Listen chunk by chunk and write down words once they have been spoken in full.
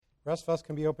The rest of us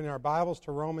can be opening our Bibles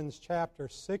to Romans chapter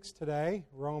 6 today.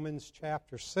 Romans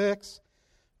chapter 6.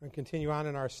 We're going to continue on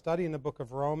in our study in the book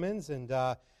of Romans. And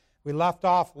we left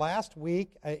off last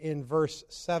week in verse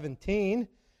 17,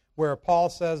 where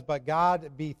Paul says, "But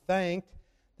God be thanked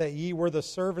that ye were the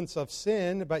servants of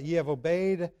sin, but ye have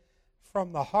obeyed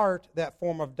from the heart that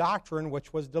form of doctrine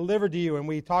which was delivered to you." And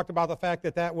we talked about the fact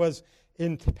that that was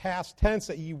in past tense,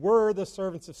 that ye were the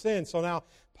servants of sin. So now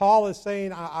Paul is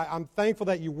saying, I'm thankful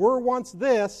that you were once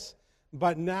this,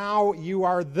 but now you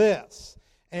are this.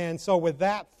 And so with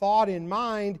that thought in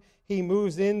mind, he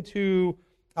moves into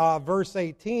verse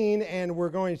 18, and we're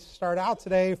going to start out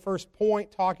today, first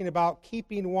point, talking about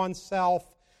keeping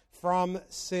oneself from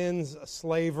sin's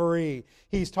slavery.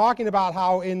 He's talking about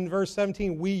how in verse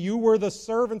 17, you were the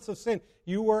servants of sin.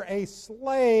 You were a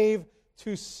slave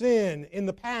to sin in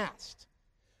the past.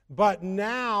 But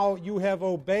now you have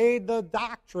obeyed the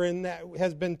doctrine that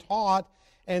has been taught,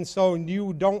 and so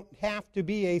you don't have to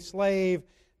be a slave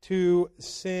to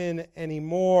sin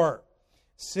anymore.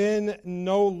 Sin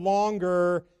no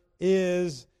longer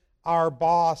is our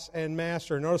boss and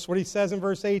master. Notice what he says in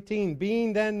verse 18.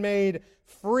 "Being then made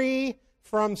free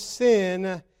from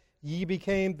sin, ye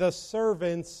became the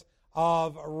servants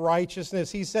of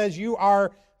righteousness." He says you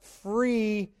are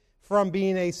free from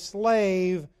being a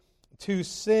slave to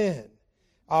sin.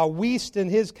 Wiest, in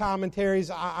his commentaries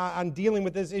on dealing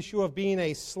with this issue of being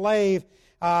a slave,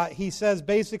 he says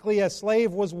basically a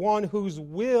slave was one whose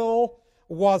will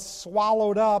was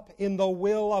swallowed up in the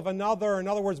will of another. In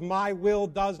other words, my will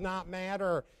does not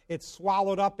matter. It's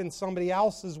swallowed up in somebody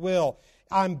else's will.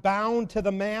 I'm bound to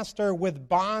the master with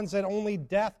bonds that only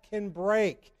death can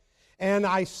break. And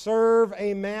I serve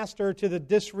a master to the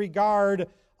disregard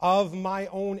of my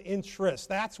own interests.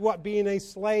 That's what being a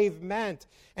slave meant.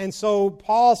 And so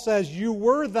Paul says you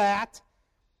were that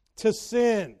to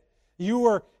sin. You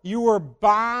were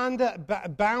bound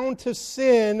to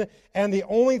sin, and the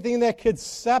only thing that could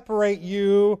separate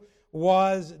you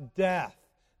was death.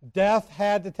 Death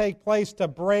had to take place to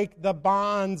break the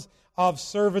bonds of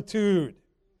servitude.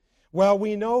 Well,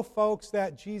 we know, folks,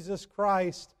 that Jesus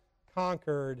Christ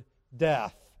conquered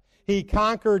death. He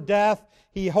conquered death.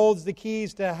 He holds the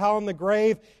keys to hell and the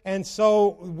grave. And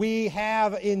so we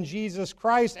have in Jesus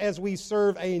Christ, as we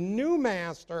serve a new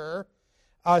master,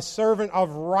 a servant of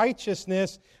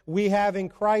righteousness, we have in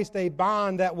Christ a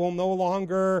bond that will no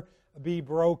longer be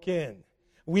broken.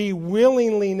 We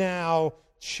willingly now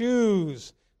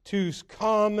choose to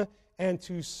come and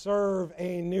to serve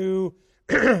a new,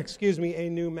 a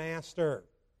new master.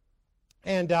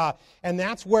 And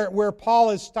that's where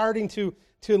Paul is starting to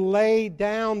lay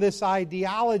down this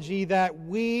ideology that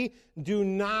we do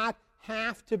not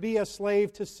have to be a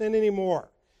slave to sin anymore.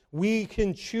 We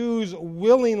can choose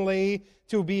willingly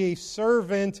to be a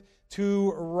servant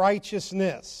to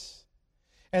righteousness.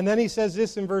 And then he says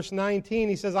this in verse 19.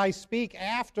 He says, "I speak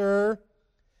after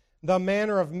the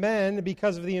manner of men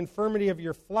because of the infirmity of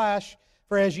your flesh.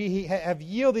 For as ye have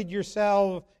yielded your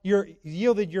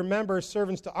members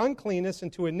servants to uncleanness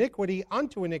and to iniquity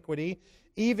unto iniquity,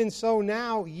 even so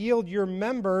now yield your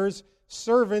members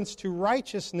servants to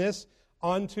righteousness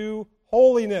unto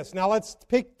holiness." Now let's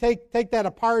take that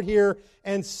apart here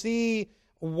and see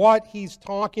what he's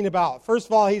talking about. First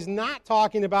of all, he's not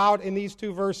talking about, in these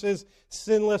two verses,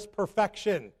 sinless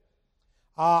perfection.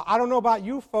 I don't know about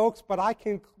you folks, but I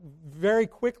can very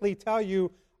quickly tell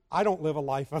you I don't live a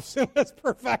life of sinless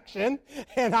perfection,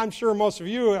 and I'm sure most of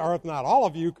you, or if not all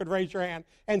of you, could raise your hand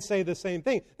and say the same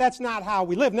thing. That's not how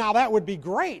we live. Now, that would be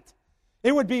great.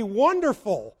 It would be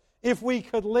wonderful if we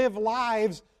could live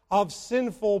lives of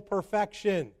sinful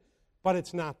perfection, but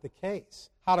it's not the case.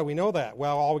 How do we know that?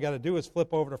 Well, all we got to do is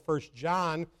flip over to 1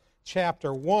 John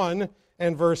chapter 1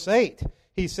 and verse 8.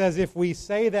 He says, "If we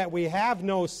say that we have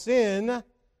no sin,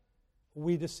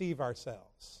 we deceive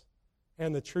ourselves,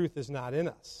 and the truth is not in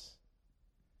us."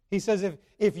 He says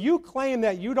if you claim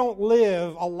that you don't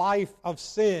live a life of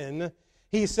sin,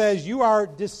 he says you are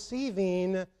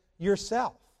deceiving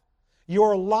yourself.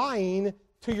 You're lying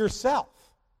to yourself.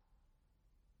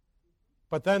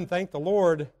 But then, thank the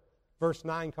Lord, verse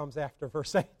 9 comes after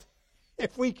verse 8.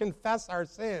 If we confess our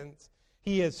sins,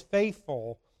 he is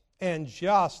faithful and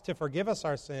just to forgive us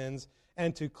our sins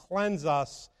and to cleanse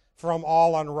us from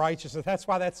all unrighteousness. That's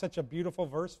why that's such a beautiful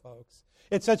verse, folks.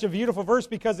 It's such a beautiful verse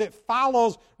because it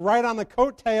follows right on the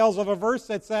coattails of a verse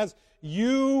that says,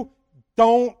 you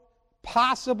don't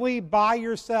possibly by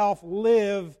yourself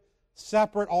live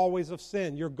separate always of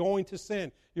sin. You're going to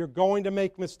sin. You're going to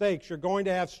make mistakes. You're going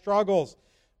to have struggles.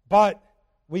 But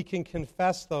we can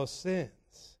confess those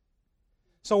sins.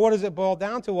 So what does it boil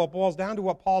down to? Well, it boils down to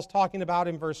what Paul's talking about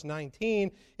in verse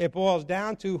 19. It boils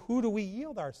down to, who do we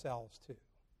yield ourselves to?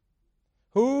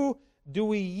 Who do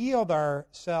we yield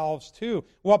ourselves to?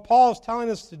 What Paul is telling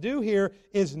us to do here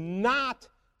is not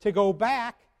to go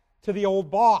back to the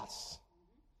old boss.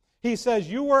 He says,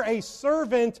 you were a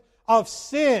servant of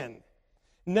sin.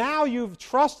 Now you've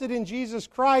trusted in Jesus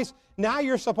Christ. Now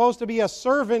you're supposed to be a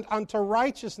servant unto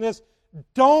righteousness.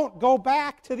 Don't go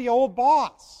back to the old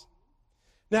boss.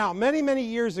 Now, many, many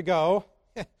years ago,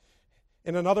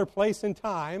 in another place in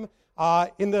time,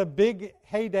 in the big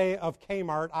heyday of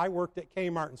Kmart, I worked at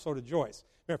Kmart, and so did Joyce.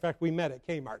 Matter of fact, we met at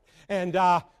Kmart. And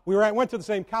went to the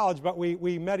same college, but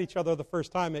we met each other the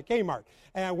first time at Kmart,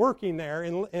 and working there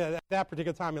at that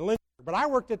particular time in Lynchburg. But I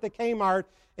worked at the Kmart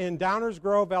in Downers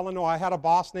Grove, Illinois. I had a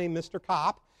boss named Mr.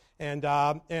 Kopp, and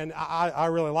I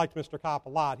really liked Mr. Kopp a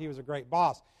lot. He was a great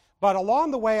boss. But along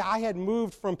the way, I had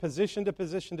moved from position to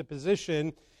position to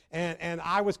position, and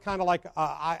I was kind of like,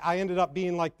 I ended up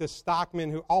being like this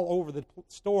stockman who all over the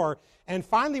store. And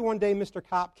finally one day, Mr.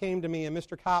 Kopp came to me, and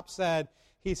Mr. Kopp said,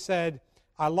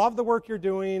 I love the work you're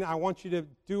doing. I want you to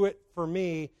do it for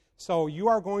me, so you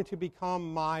are going to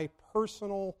become my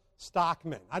personal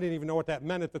stockman. I didn't even know what that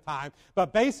meant at the time,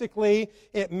 but basically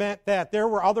it meant that there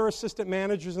were other assistant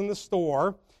managers in the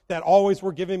store that always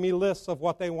were giving me lists of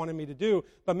what they wanted me to do.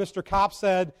 But Mr. Kopp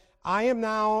said,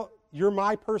 you're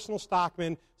my personal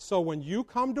stockman, so when you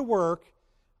come to work,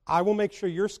 I will make sure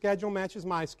your schedule matches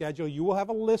my schedule. You will have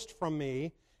a list from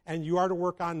me, and you are to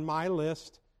work on my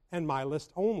list and my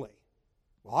list only.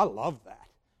 Well, I love that.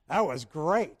 That was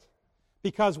great.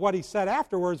 Because what he said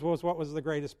afterwards was what was the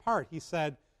greatest part. He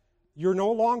said, you're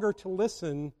no longer to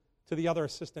listen to the other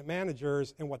assistant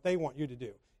managers and what they want you to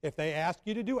do. If they ask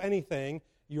you to do anything,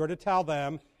 you're to tell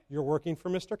them you're working for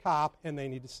Mr. Kopp and they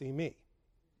need to see me.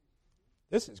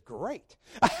 This is great.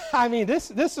 I mean,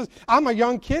 this is, I'm a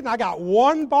young kid and I got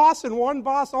one boss and one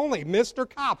boss only, Mr.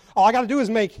 Kopp. All I got to do is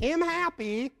make him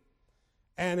happy,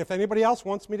 and if anybody else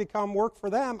wants me to come work for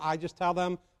them, I just tell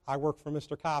them, I work for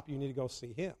Mr. Kopp, you need to go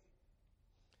see him.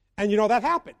 And that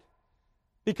happened.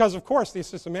 Because, of course, the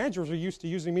assistant managers were used to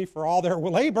using me for all their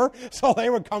labor, so they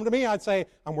would come to me, I'd say,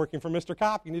 I'm working for Mr.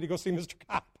 Kopp, you need to go see Mr.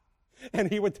 Kopp.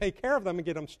 And he would take care of them and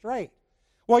get them straight.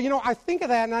 Well, I think of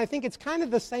that, and I think it's kind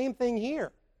of the same thing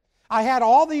here. I had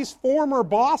all these former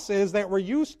bosses that were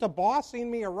used to bossing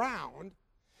me around.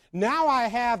 Now I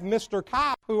have Mr.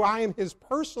 Kopp, who I am his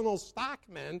personal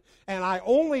stockman, and I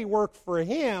only work for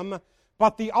him,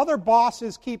 but the other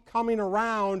bosses keep coming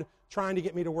around trying to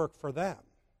get me to work for them.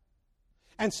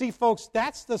 And see, folks,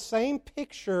 that's the same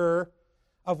picture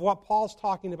of what Paul's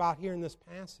talking about here in this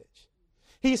passage.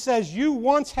 He says, you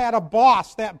once had a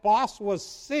boss. That boss was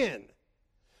sin.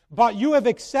 But you have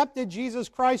accepted Jesus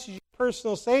Christ as your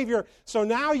personal Savior. So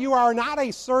now you are not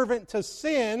a servant to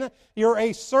sin. You're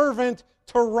a servant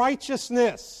to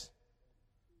righteousness.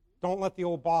 Don't let the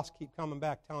old boss keep coming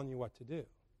back telling you what to do.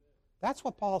 That's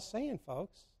what Paul's saying,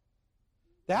 folks.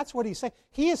 That's what he's saying.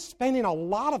 He is spending a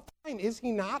lot of time, is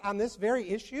he not, on this very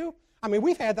issue? I mean,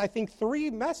 we've had, I think, 3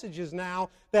 messages now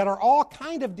that are all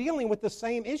kind of dealing with the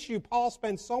same issue. Paul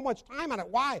spends so much time on it.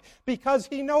 Why? Because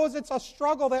he knows it's a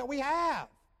struggle that we have.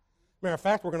 Matter of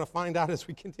fact, we're going to find out as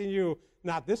we continue,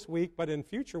 not this week, but in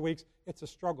future weeks, it's a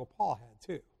struggle Paul had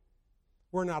too.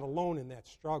 We're not alone in that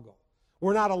struggle.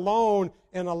 We're not alone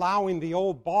in allowing the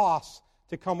old boss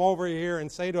to come over here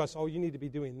and say to us, oh, you need to be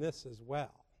doing this as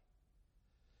well.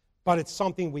 But it's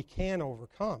something we can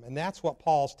overcome. And that's what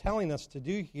Paul's telling us to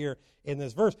do here in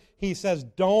this verse. He says,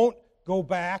 don't go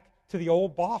back to the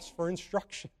old boss for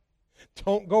instruction.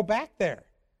 Don't go back there.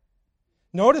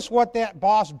 Notice what that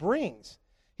boss brings.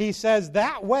 He says,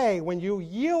 that way, when you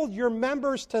yield your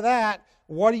members to that,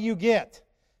 what do you get?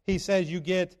 He says, you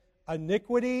get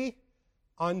iniquity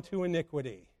unto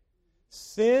iniquity.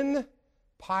 Sin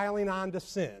piling onto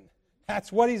sin.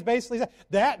 That's what he's basically saying.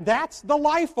 That's the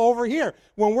life over here.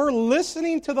 When we're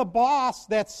listening to the boss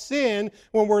that's sin,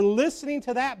 when we're listening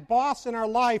to that boss in our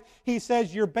life, he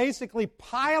says you're basically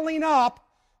piling up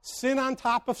sin on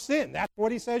top of sin. That's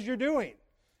what he says you're doing.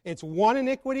 It's one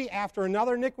iniquity after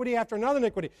another iniquity after another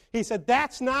iniquity. He said,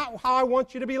 that's not how I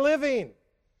want you to be living.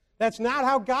 That's not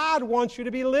how God wants you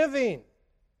to be living.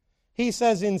 He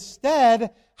says,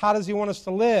 instead, how does he want us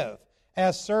to live?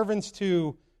 As servants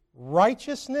to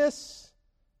righteousness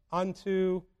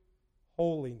unto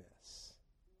holiness.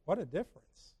 What a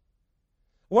difference.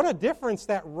 What a difference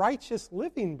that righteous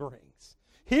living brings.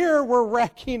 Here we're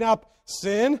racking up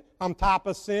sin on top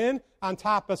of sin on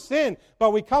top of sin.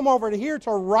 But we come over to here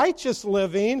to righteous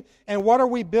living, and what are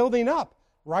we building up?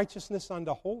 Righteousness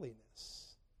unto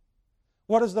holiness.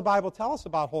 What does the Bible tell us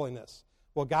about holiness?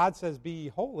 Well, God says, be ye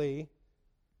holy,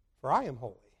 for I am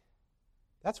holy.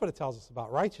 That's what it tells us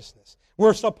about righteousness.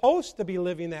 We're supposed to be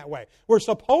living that way. We're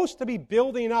supposed to be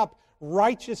building up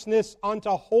righteousness unto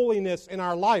holiness in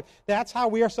our life. That's how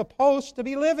we are supposed to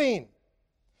be living.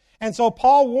 And so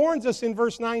Paul warns us in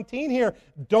verse 19 here,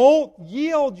 don't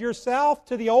yield yourself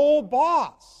to the old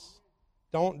boss.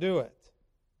 Don't do it.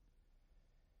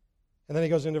 And then he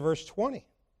goes into verse 20.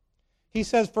 He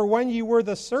says, for when you were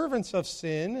the servants of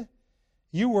sin,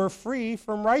 you were free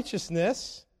from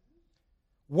righteousness.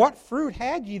 What fruit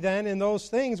had ye then in those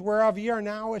things whereof ye are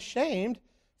now ashamed?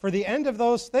 For the end of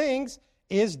those things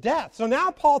is death. So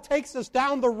now Paul takes us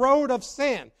down the road of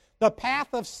sin, the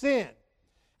path of sin.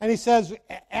 And he says,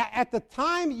 at the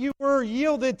time you were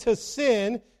yielded to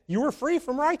sin, you were free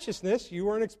from righteousness. You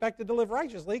weren't expected to live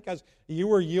righteously because you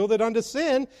were yielded unto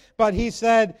sin. But he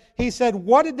said,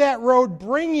 what did that road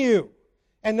bring you?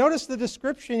 And notice the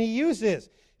description he uses.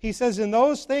 He says, in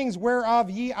those things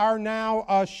whereof ye are now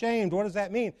ashamed. What does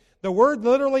that mean? The word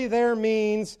literally there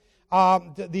means,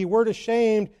 the word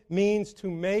ashamed means to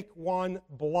make one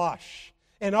blush.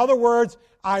 In other words,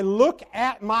 I look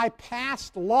at my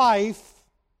past life,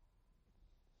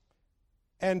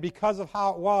 and because of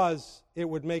how it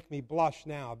would make me blush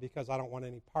now because I don't want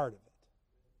any part of it.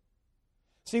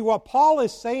 See, what Paul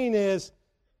is saying is,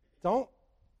 don't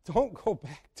go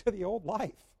back to the old life.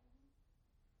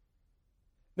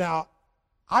 Now,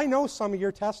 I know some of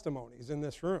your testimonies in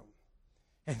this room.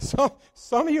 And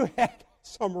some of you had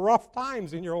some rough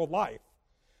times in your old life.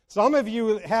 Some of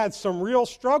you had some real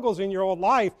struggles in your old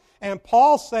life. And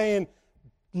Paul's saying,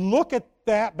 look at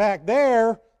that back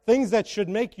there, things that should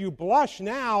make you blush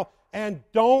now, and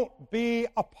don't be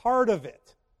a part of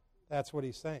it. That's what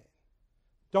he's saying.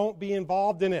 Don't be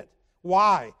involved in it.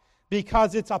 Why?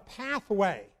 Because it's a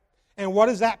pathway. And what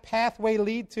does that pathway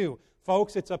lead to?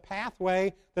 Folks, it's a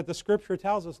pathway that the Scripture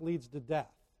tells us leads to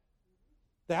death.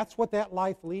 That's what that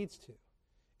life leads to.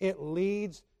 It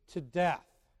leads to death.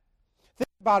 Think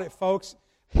about it, folks.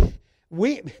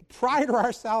 Prior to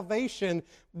our salvation,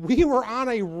 we were on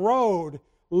a road,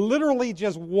 literally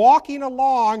just walking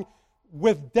along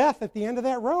with death at the end of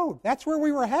that road. That's where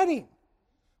we were heading.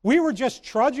 We were just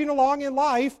trudging along in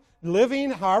life,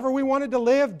 living however we wanted to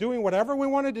live, doing whatever we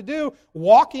wanted to do,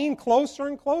 walking closer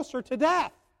and closer to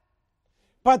death.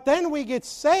 But then we get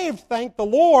saved, thank the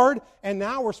Lord, and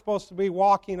now we're supposed to be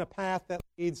walking a path that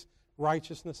leads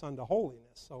righteousness unto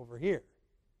holiness over here.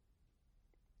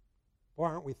 Boy,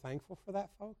 aren't we thankful for that,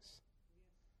 folks?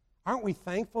 Aren't we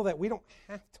thankful that we don't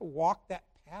have to walk that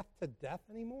path to death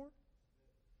anymore?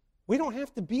 We don't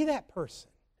have to be that person.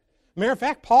 Matter of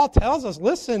fact, Paul tells us,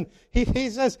 listen, he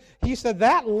said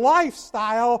that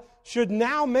lifestyle should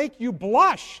now make you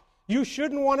blush. You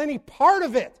shouldn't want any part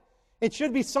of it. It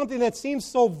should be something that seems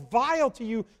so vile to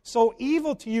you, so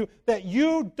evil to you, that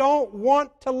you don't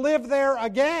want to live there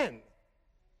again.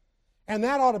 And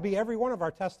that ought to be every one of our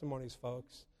testimonies,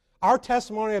 folks. Our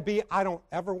testimony would be, I don't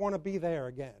ever want to be there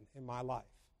again in my life.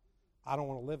 I don't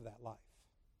want to live that life.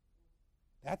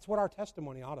 That's what our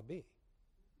testimony ought to be.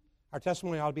 Our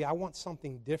testimony ought to be, I want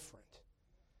something different.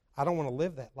 I don't want to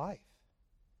live that life.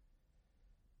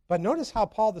 But notice how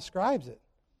Paul describes it.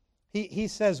 He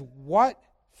says, what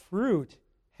fruit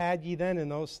had ye then in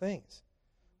those things?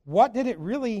 What did it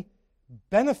really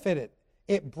benefit it?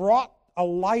 It brought a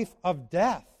life of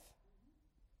death.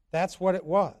 That's what it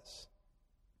was.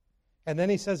 And then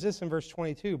he says this in verse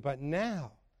 22, but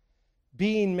now,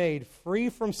 being made free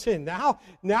from sin, now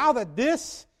that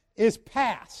this is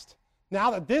past,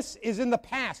 now that this is in the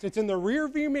past, it's in the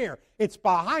rearview mirror, it's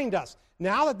behind us.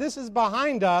 Now that this is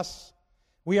behind us,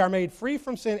 we are made free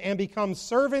from sin and become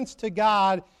servants to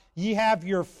God. Ye have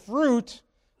your fruit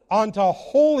unto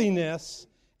holiness,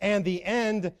 and the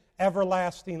end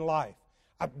everlasting life.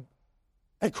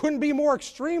 It couldn't be more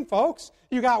extreme, folks.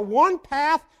 You got one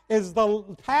path is the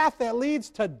path that leads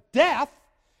to death,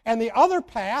 and the other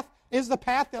path is the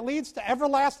path that leads to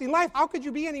everlasting life. How could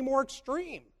you be any more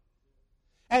extreme?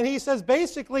 And he says,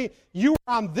 basically, you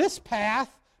are on this path,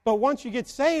 but once you get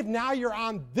saved, now you're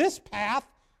on this path,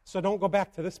 so don't go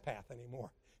back to this path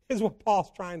anymore, is what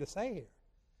Paul's trying to say here.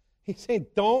 He's saying,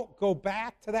 don't go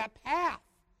back to that path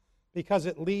because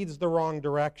it leads the wrong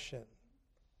direction.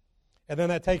 And then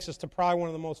that takes us to probably one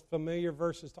of the most familiar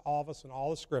verses to all of us in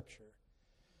all of Scripture.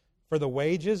 For the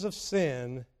wages of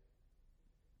sin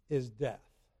is death,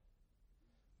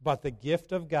 but the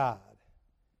gift of God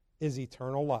is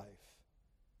eternal life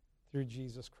through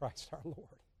Jesus Christ our Lord.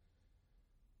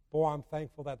 Boy, I'm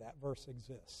thankful that that verse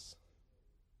exists.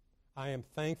 I am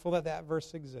thankful that that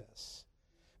verse exists.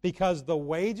 Because the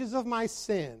wages of my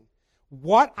sin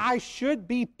what I should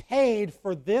be paid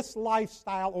for this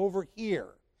lifestyle over here,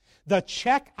 the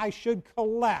check I should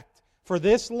collect for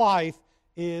this life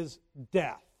is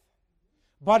death.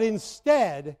 But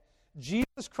instead,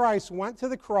 Jesus Christ went to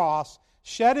the cross,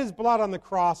 shed his blood on the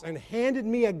cross, and handed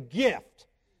me a gift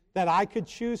that I could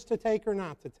choose to take or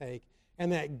not to take.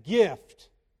 And that gift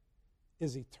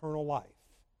is eternal life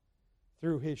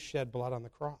through his shed blood on the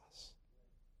cross.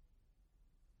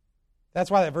 That's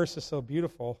why that verse is so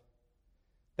beautiful.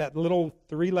 That little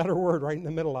 3-letter word right in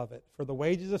the middle of it. For the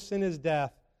wages of sin is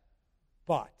death,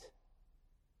 but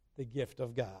the gift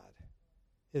of God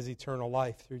is eternal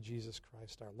life through Jesus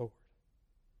Christ our Lord.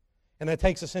 And that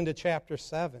takes us into chapter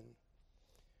 7,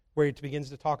 where he begins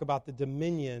to talk about the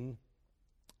dominion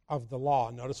of the law.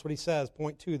 Notice what he says,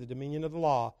 point 2, the dominion of the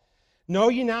law. Know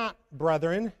ye not,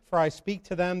 brethren, for I speak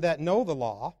to them that know the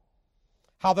law,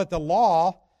 how that the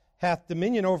law hath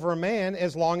dominion over a man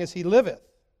as long as he liveth.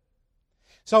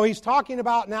 So he's talking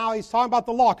about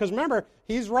the law. Because remember,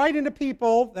 he's writing to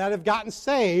people that have gotten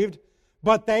saved,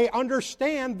 but they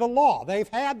understand the law. They've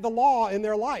had the law in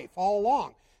their life all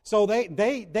along. So they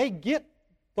get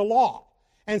the law.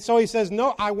 And so he says,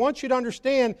 no, I want you to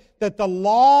understand that the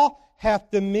law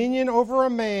hath dominion over a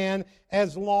man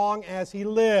as long as he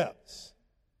lives.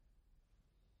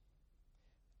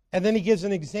 And then he gives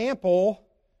an example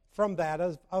from that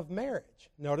of marriage.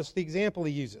 Notice the example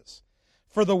he uses.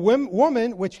 For the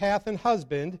woman which hath an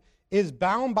husband is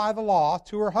bound by the law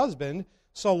to her husband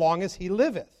so long as he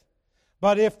liveth.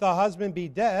 But if the husband be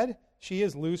dead, she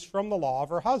is loosed from the law of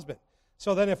her husband.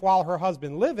 So then if while her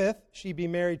husband liveth, she be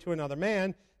married to another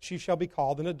man, she shall be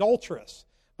called an adulteress.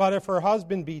 But if her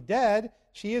husband be dead,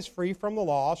 she is free from the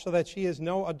law, so that she is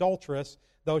no adulteress,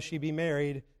 though she be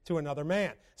married to another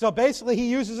man. So basically he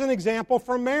uses an example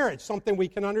from marriage, something we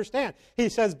can understand. He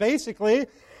says basically,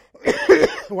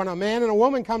 when a man and a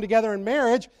woman come together in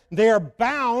marriage, they are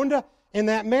bound in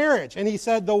that marriage. And he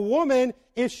said the woman,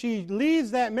 if she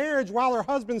leaves that marriage while her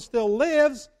husband still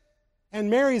lives and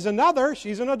marries another,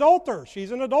 she's an adulterer.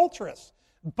 She's an adulteress.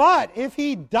 But if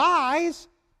he dies,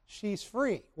 she's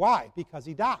free. Why? Because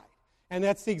he died. And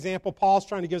that's the example Paul's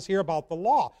trying to give us here about the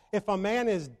law. If a man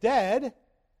is dead,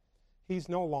 he's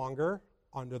no longer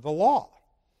under the law.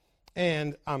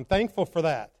 And I'm thankful for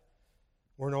that.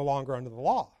 We're no longer under the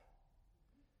law.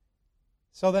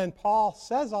 So then Paul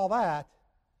says all that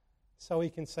so he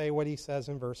can say what he says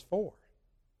in verse 4.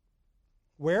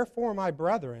 Wherefore, my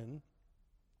brethren,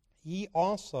 ye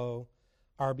also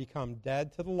are become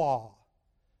dead to the law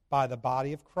by the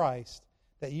body of Christ,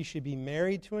 that ye should be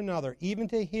married to another, even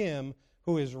to him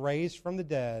who is raised from the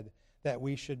dead, that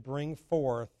we should bring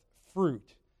forth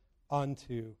fruit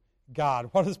unto God.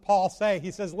 What does Paul say?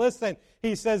 He says, listen,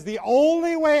 he says the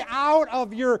only way out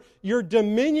of your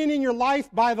dominion in your life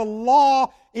by the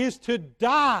law is to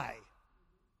die.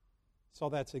 So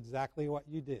that's exactly what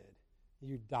you did.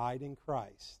 You died in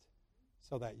Christ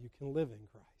so that you can live in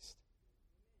Christ.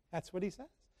 That's what he says.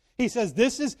 He says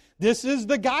this is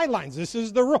the guidelines. This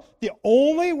is the rule. The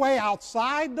only way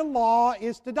outside the law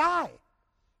is to die.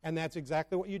 And that's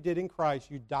exactly what you did in Christ.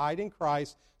 You died in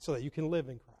Christ so that you can live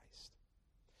in Christ.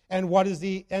 And what is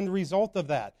the end result of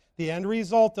that? The end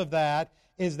result of that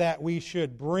is that we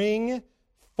should bring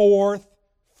forth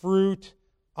fruit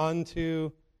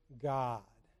unto God.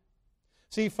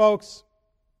 See, folks,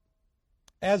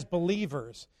 as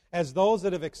believers, as those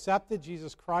that have accepted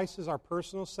Jesus Christ as our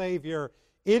personal Savior,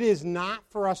 it is not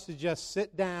for us to just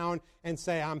sit down and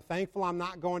say, I'm thankful I'm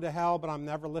not going to hell, but I'm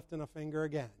never lifting a finger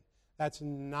again. That's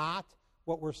not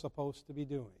what we're supposed to be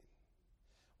doing.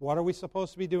 What are we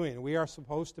supposed to be doing? We are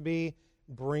supposed to be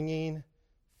bringing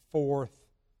forth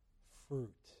fruit.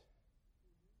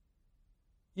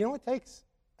 You know, it takes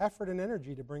effort and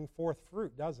energy to bring forth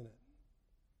fruit, doesn't it?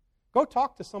 Go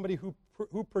talk to somebody who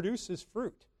produces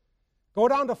fruit. Go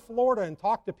down to Florida and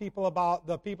talk to people about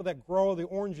the people that grow the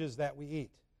oranges that we eat.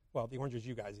 Well, the oranges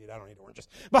you guys eat. I don't eat oranges.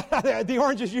 But the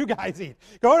oranges you guys eat.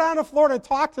 Go down to Florida and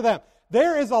talk to them.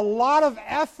 There is a lot of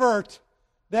effort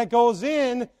that goes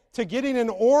in to getting an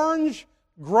orange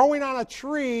growing on a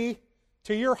tree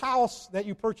to your house that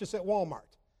you purchase at Walmart.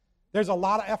 There's a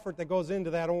lot of effort that goes into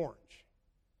that orange.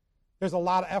 There's a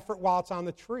lot of effort while it's on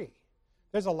the tree.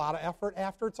 There's a lot of effort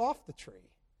after it's off the tree.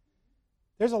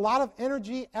 There's a lot of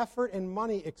energy, effort, and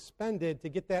money expended to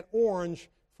get that orange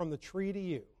from the tree to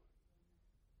you.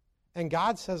 And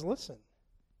God says, listen,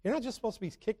 you're not just supposed to be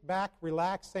kicked back,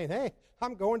 relaxed, saying, hey,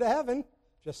 I'm going to heaven.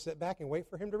 Just sit back and wait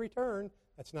for him to return.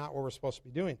 That's not what we're supposed to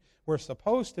be doing. We're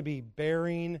supposed to be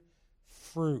bearing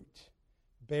fruit.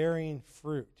 Bearing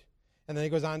fruit. And then he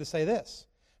goes on to say this.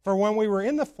 For when we were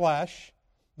in the flesh,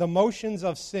 the motions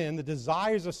of sin, the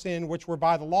desires of sin, which were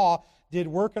by the law, did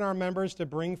work in our members to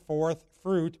bring forth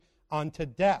fruit unto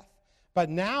death. But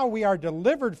now we are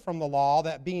delivered from the law,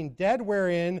 that being dead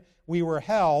wherein we were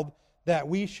held, that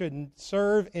we should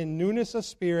serve in newness of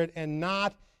spirit and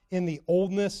not in the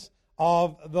oldness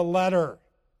of the letter.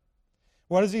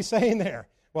 What is he saying there?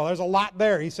 Well, there's a lot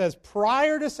there. He says,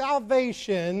 prior to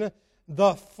salvation,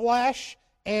 the flesh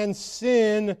and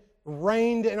sin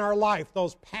reigned in our life.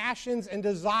 Those passions and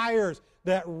desires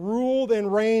that ruled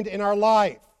and reigned in our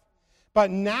life. But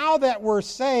now that we're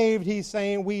saved, he's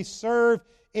saying we serve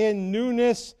in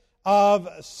newness of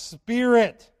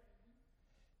spirit.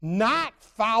 Not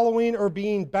following or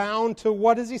being bound to,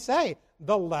 what does he say?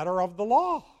 The letter of the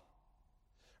law.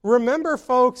 Remember,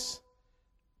 folks,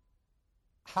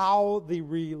 how the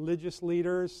religious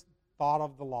leaders thought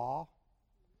of the law?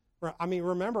 I mean,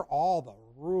 remember all the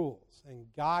rules and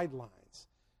guidelines,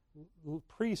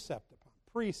 precept upon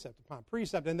precept upon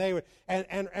precept, and they would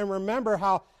and remember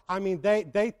how, I mean,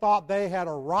 they thought they had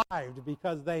arrived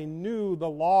because they knew the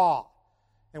law.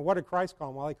 And what did Christ call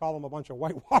them? Well, he called them a bunch of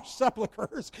whitewashed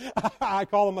sepulchres. I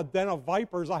call them a den of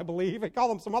vipers, I believe. He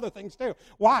called them some other things too.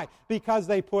 Why? Because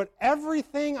they put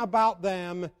everything about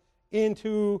them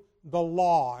into the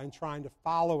law and trying to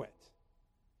follow it.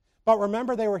 But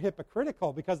remember, they were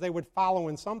hypocritical because they would follow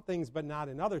in some things but not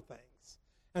in other things.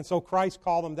 And so Christ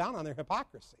called them down on their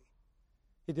hypocrisy.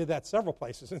 He did that several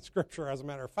places in Scripture, as a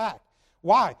matter of fact.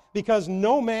 Why? Because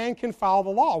no man can follow the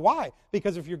law. Why?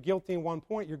 Because if you're guilty in one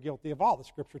point, you're guilty of all. The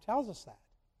Scripture tells us that.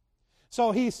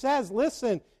 So he says,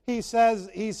 listen, he says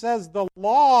the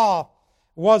law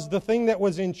was the thing that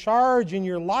was in charge in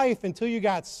your life until you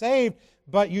got saved,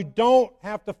 but you don't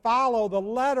have to follow the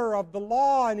letter of the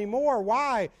law anymore.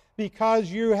 Why? Because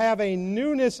you have a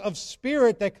newness of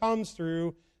spirit that comes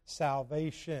through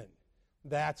salvation.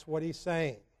 That's what he's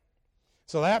saying.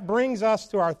 So that brings us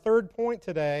to our third point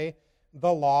today,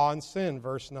 the law and sin,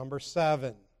 verse number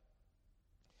 7.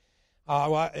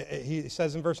 He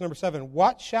says in verse number 7,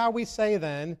 what shall we say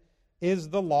then? Is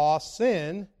the law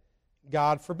sin?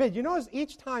 God forbid. You notice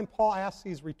each time Paul asks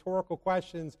these rhetorical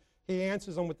questions, he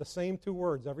answers them with the same two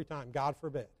words every time, God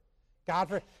forbid. God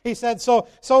forbid. He said, so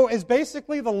is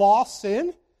basically the law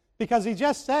sin? Because he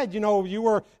just said, you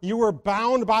were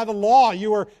bound by the law.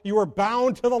 You were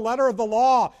bound to the letter of the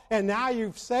law. And now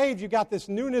you've saved. You got this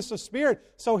newness of spirit.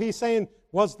 So he's saying,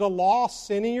 was the law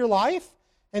sin in your life?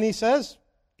 And he says,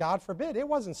 God forbid. It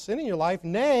wasn't sin in your life.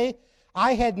 Nay,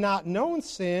 I had not known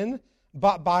sin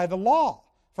but by the law.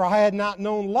 For I had not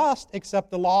known lust except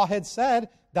the law had said,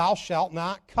 thou shalt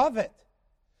not covet.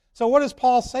 So what is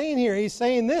Paul saying here? He's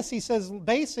saying this. He says,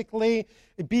 basically,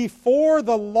 before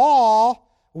the law,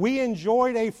 we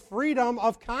enjoyed a freedom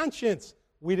of conscience.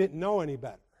 We didn't know any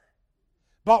better.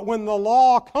 But when the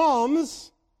law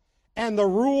comes and the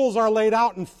rules are laid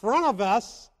out in front of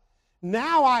us,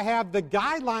 now I have the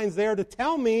guidelines there to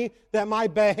tell me that my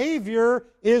behavior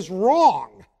is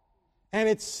wrong and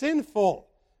it's sinful.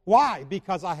 Why?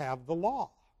 Because I have the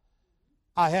law.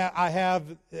 I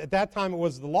have, at that time it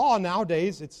was the law.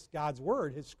 Nowadays it's God's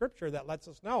Word, His Scripture, that lets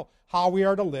us know how we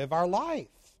are to live our life.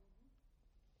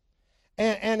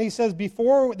 And he says,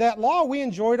 before that law, we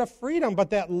enjoyed a freedom,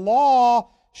 but that law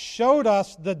showed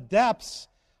us the depths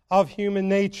of human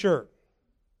nature.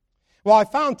 Well, I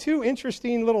found two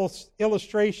interesting little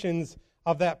illustrations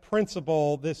of that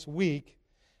principle this week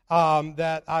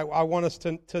that I want us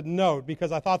to note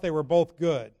because I thought they were both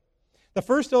good. The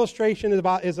first illustration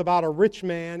is about a rich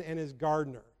man and his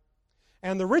gardener.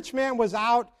 And the rich man was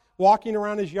out walking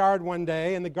around his yard one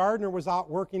day, and the gardener was out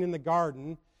working in the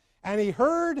garden. And he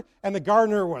heard, and the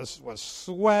gardener was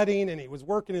sweating, and he was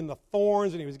working in the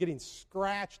thorns, and he was getting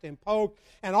scratched and poked.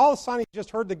 And all of a sudden, he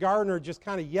just heard the gardener just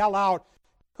kind of yell out,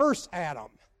 curse Adam.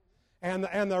 And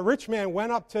the rich man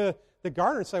went up to the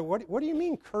gardener and said, what do you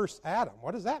mean curse Adam?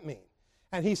 What does that mean?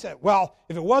 And he said, well,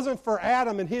 if it wasn't for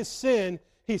Adam and his sin,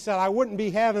 he said, I wouldn't be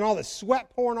having all this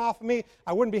sweat pouring off of me.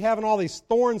 I wouldn't be having all these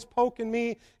thorns poking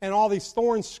me and all these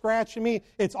thorns scratching me.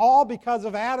 It's all because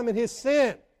of Adam and his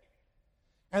sin.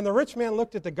 And the rich man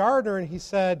looked at the gardener and he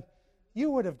said, you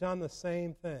would have done the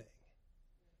same thing.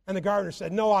 And the gardener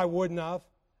said, no, I wouldn't have.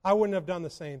 I wouldn't have done the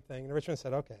same thing. And the rich man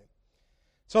said, okay.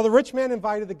 So the rich man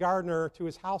invited the gardener to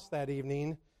his house that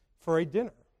evening for a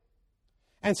dinner.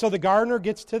 And so the gardener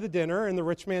gets to the dinner, and the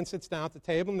rich man sits down at the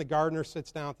table, and the gardener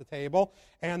sits down at the table,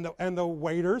 and the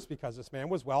waiters, because this man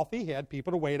was wealthy, he had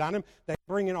people to wait on him, they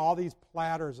bring in all these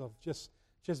platters of just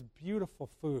beautiful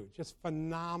food, just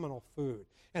phenomenal food.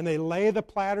 And they lay the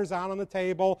platters out on the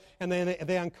table, and then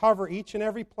they uncover each and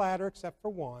every platter except for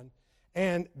one.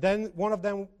 And then one of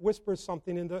them whispers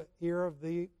something in the ear of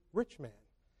the rich man.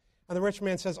 And the rich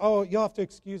man says, oh, you'll have to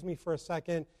excuse me for a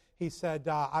second. He said,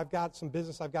 I've got some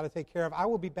business I've got to take care of. I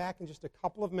will be back in just a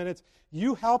couple of minutes.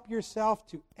 You help yourself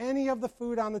to any of the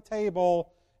food on the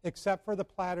table except for the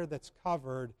platter that's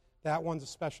covered. That one's a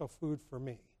special food for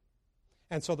me.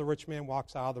 And so the rich man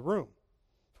walks out of the room.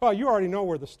 Well, you already know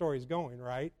where the story's going,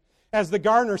 right? As the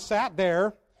gardener sat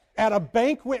there at a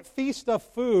banquet feast of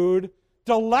food,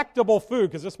 delectable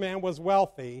food, because this man was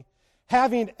wealthy,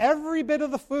 having every bit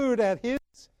of the food at his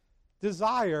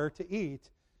desire to eat,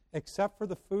 except for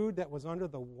the food that was under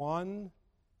the one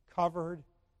covered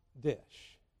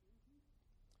dish.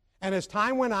 And as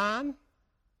time went on,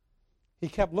 he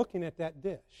kept looking at that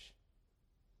dish.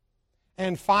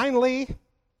 And finally,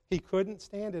 he couldn't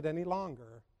stand it any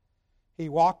longer. He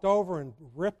walked over and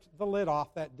ripped the lid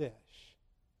off that dish.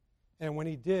 And when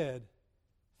he did,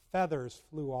 feathers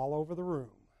flew all over the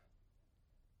room,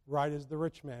 right as the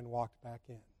rich man walked back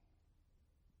in.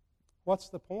 What's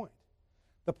the point?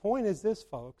 The point is this,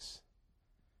 folks.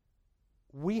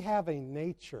 We have a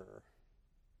nature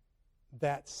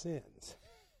that sins.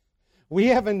 We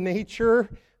have a nature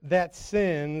that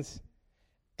sins,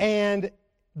 and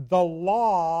the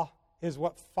law is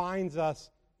what finds us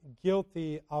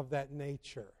guilty of that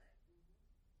nature.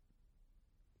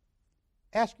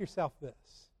 Ask yourself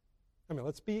this.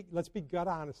 Let's be gut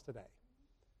honest today.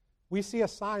 We see a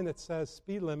sign that says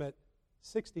speed limit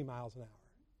 60 miles an hour.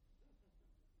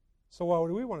 So what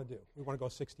do we want to do? We want to go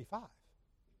 65.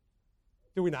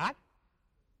 Do we not?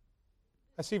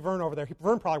 I see Vern over there.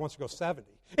 Vern probably wants to go 70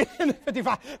 in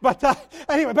 55. But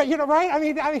anyway,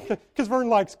 right? Because Vern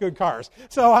likes good cars.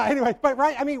 So anyway, but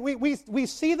right? We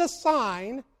see the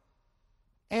sign,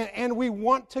 and we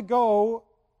want to go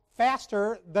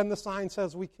faster than the sign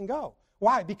says we can go.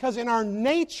 Why? Because in our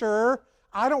nature,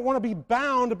 I don't want to be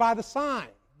bound by the sign,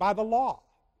 by the law.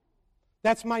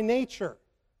 That's my nature.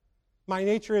 My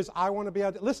nature is I want to be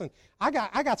able to... Listen, I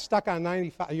got stuck on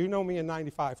 95. You know me in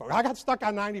 95, folks. I got stuck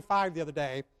on 95 the other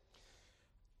day,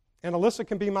 and Alyssa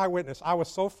can be my witness. I was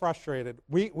so frustrated.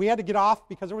 We had to get off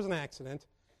because there was an accident,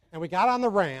 and we got on the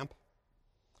ramp,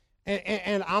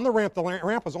 and on the ramp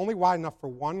was only wide enough for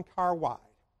one car wide,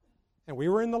 and we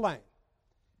were in the lane.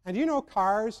 And you know,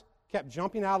 cars kept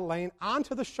jumping out of the lane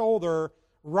onto the shoulder,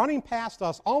 running past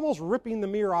us, almost ripping the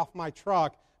mirror off my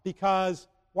truck because,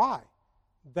 why?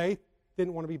 They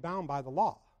didn't want to be bound by the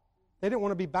law. They didn't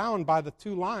want to be bound by the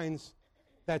two lines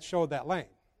that showed that lane.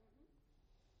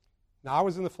 Now, I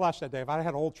was in the flesh that day. If I had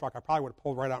an old truck, I probably would have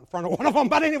pulled right out in front of one of them.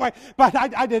 But anyway,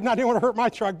 I didn't. I didn't want to hurt my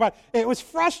truck. But it was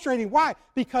frustrating. Why?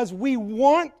 Because we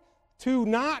want to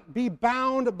not be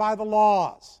bound by the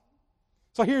laws.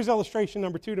 So here's illustration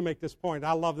number 2 to make this point.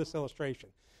 I love this illustration.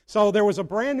 So there was a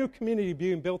brand new community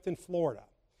being built in Florida.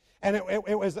 And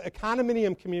it was a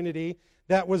condominium community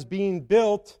that was being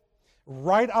built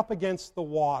right up against the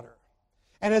water.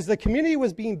 And as the community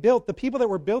was being built, the people that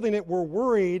were building it were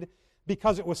worried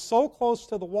because it was so close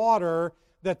to the water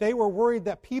that they were worried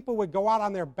that people would go out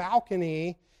on their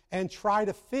balcony and try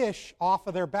to fish off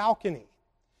of their balcony.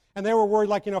 And they were worried,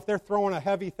 if they're throwing a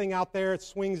heavy thing out there, it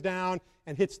swings down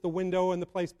and hits the window in the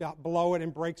place below it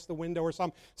and breaks the window or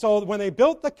something. So when they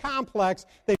built the complex,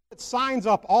 they put signs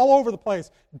up all over the place.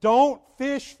 Don't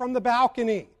fish from the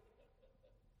balcony.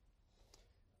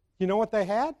 You know what they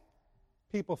had?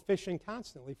 People fishing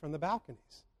constantly from the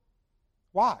balconies.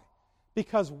 Why?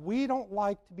 Because we don't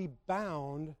like to be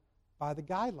bound by the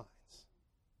guidelines.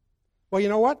 Well, you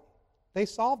know what? They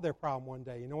solved their problem one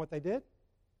day. You know what they did?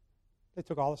 They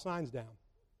took all the signs down.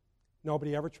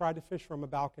 Nobody ever tried to fish from a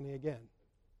balcony again.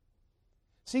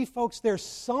 See, folks, there's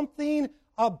something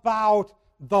about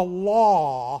the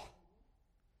law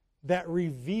that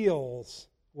reveals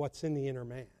what's in the inner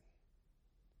man.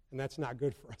 And that's not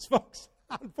good for us, folks,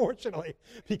 unfortunately,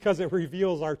 because it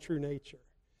reveals our true nature.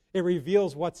 It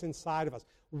reveals what's inside of us.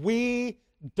 We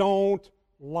don't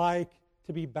like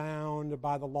to be bound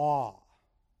by the law.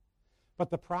 But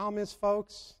the problem is,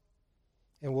 folks,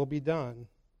 and we'll be done,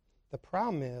 the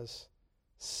problem is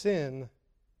sin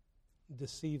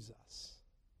deceives us.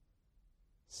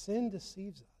 Sin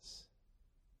deceives us.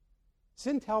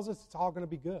 Sin tells us it's all going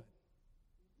to be good.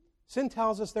 Sin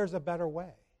tells us there's a better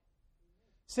way.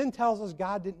 Sin tells us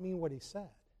God didn't mean what he said.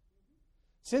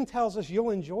 Sin tells us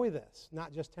you'll enjoy this,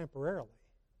 not just temporarily.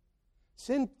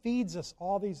 Sin feeds us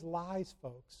all these lies,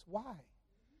 folks. Why?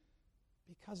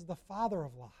 Because the father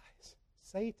of lies,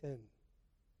 Satan,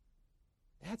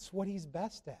 that's what he's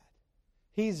best at.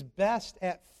 He's best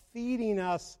at feeding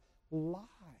us lies.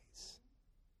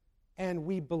 And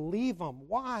we believe them.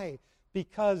 Why?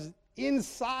 Because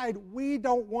inside we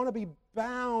don't want to be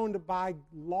bound by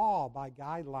law, by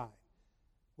guideline.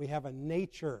 We have a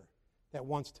nature that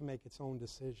wants to make its own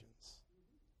decisions.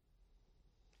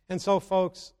 And so,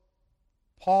 folks,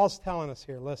 Paul's telling us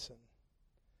here, listen,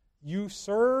 you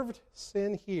served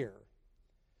sin here.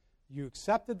 You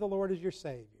accepted the Lord as your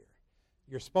Savior.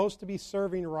 You're supposed to be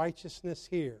serving righteousness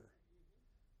here.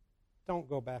 Don't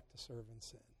go back to serving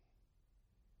sin.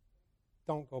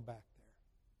 Don't go back there.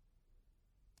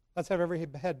 Let's have every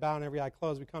head bowed and every eye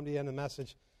closed. We come to the end of the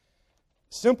message.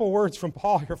 Simple words from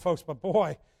Paul here, folks, but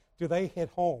boy, do they hit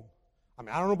home. I mean,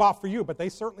 I don't know about for you, but they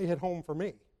certainly hit home for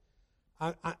me.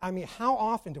 I mean, how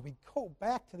often do we go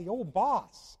back to the old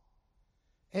boss?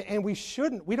 And we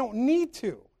shouldn't. We don't need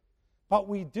to. But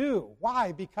we do.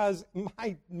 Why? Because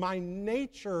my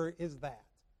nature is that.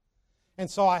 And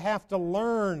so I have to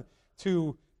learn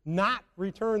to not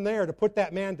return there, to put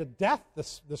that man to death,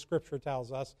 the Scripture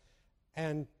tells us,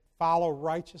 and follow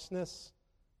righteousness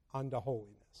unto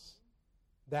holiness.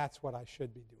 That's what I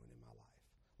should be doing in my life.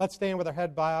 Let's stand with our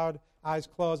head bowed, eyes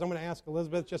closed. I'm going to ask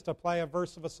Elizabeth just to play a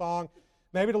verse of a song.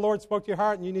 Maybe the Lord spoke to your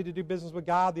heart and you need to do business with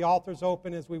God. The altar's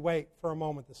open as we wait for a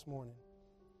moment this morning.